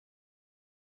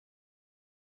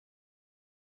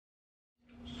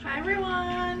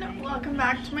everyone, welcome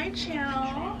back to my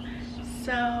channel.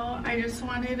 So I just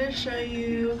wanted to show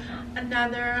you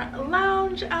another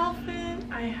lounge outfit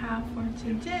I have for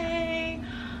today.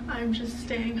 I'm just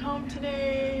staying home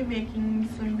today, making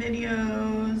some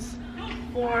videos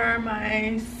for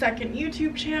my second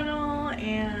YouTube channel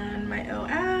and my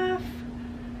OF,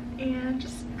 and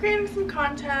just creating some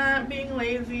content, being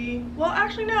lazy. Well,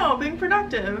 actually no, being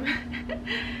productive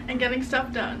and getting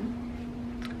stuff done.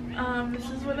 This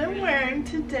is what I'm wearing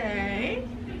today.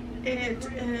 It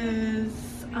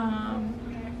is a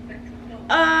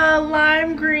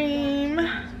lime green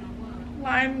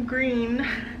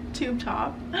tube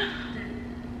top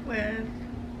with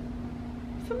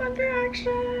some under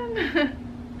action.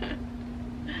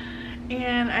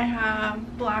 And I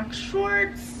have black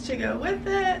shorts to go with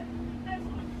it.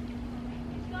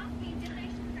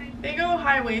 They go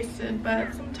high-waisted,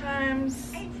 but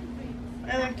sometimes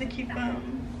I like to keep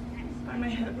them by my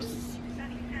hips.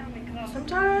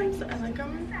 Sometimes I like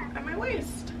them at my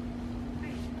waist.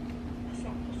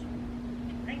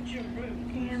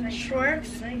 And the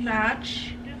shorts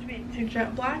match the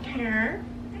jet black hair.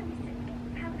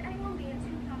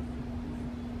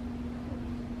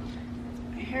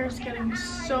 My hair is getting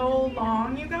so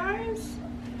long, you guys.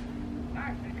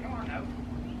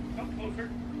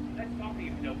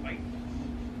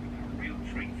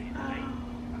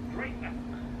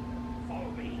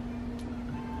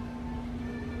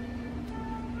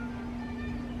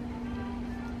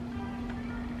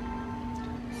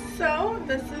 So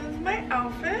this is my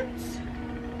outfit.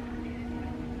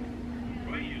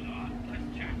 Right, you lot. Let's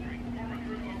chat. Run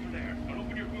through over there. I'll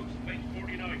open your books at page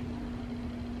 49.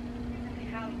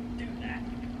 How do you do that?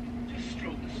 Just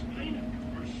stroke the spine up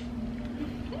first.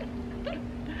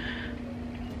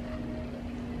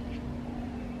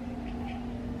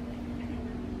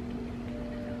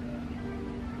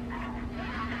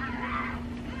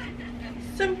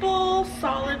 Simple,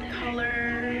 solid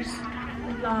colors.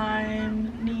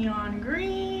 Lime, neon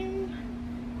green,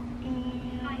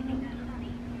 and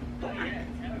black.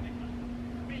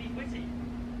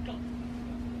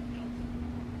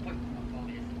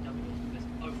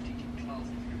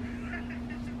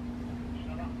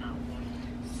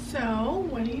 So,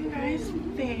 what do you guys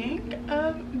think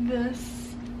of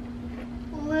this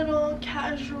little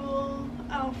casual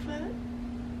outfit?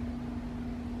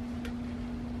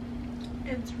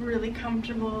 It's really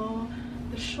comfortable.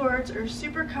 The shorts are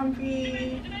super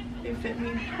comfy, they fit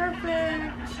me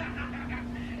perfect,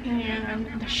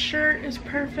 and the shirt is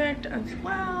perfect as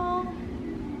well.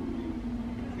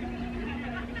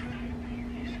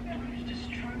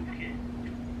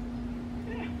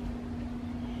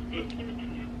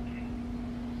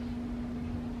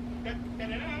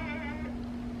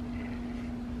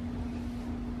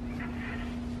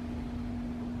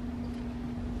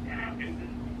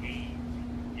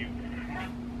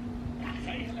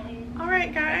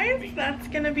 Alright guys, that's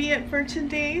gonna be it for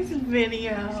today's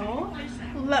video.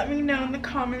 Let me know in the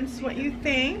comments what you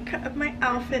think of my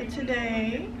outfit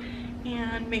today,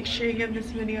 and make sure you give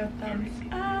this video a thumbs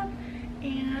up,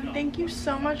 and thank you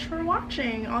so much for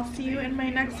watching. I'll see you in my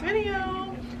next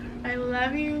video. I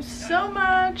love you so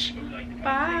much.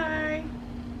 Bye.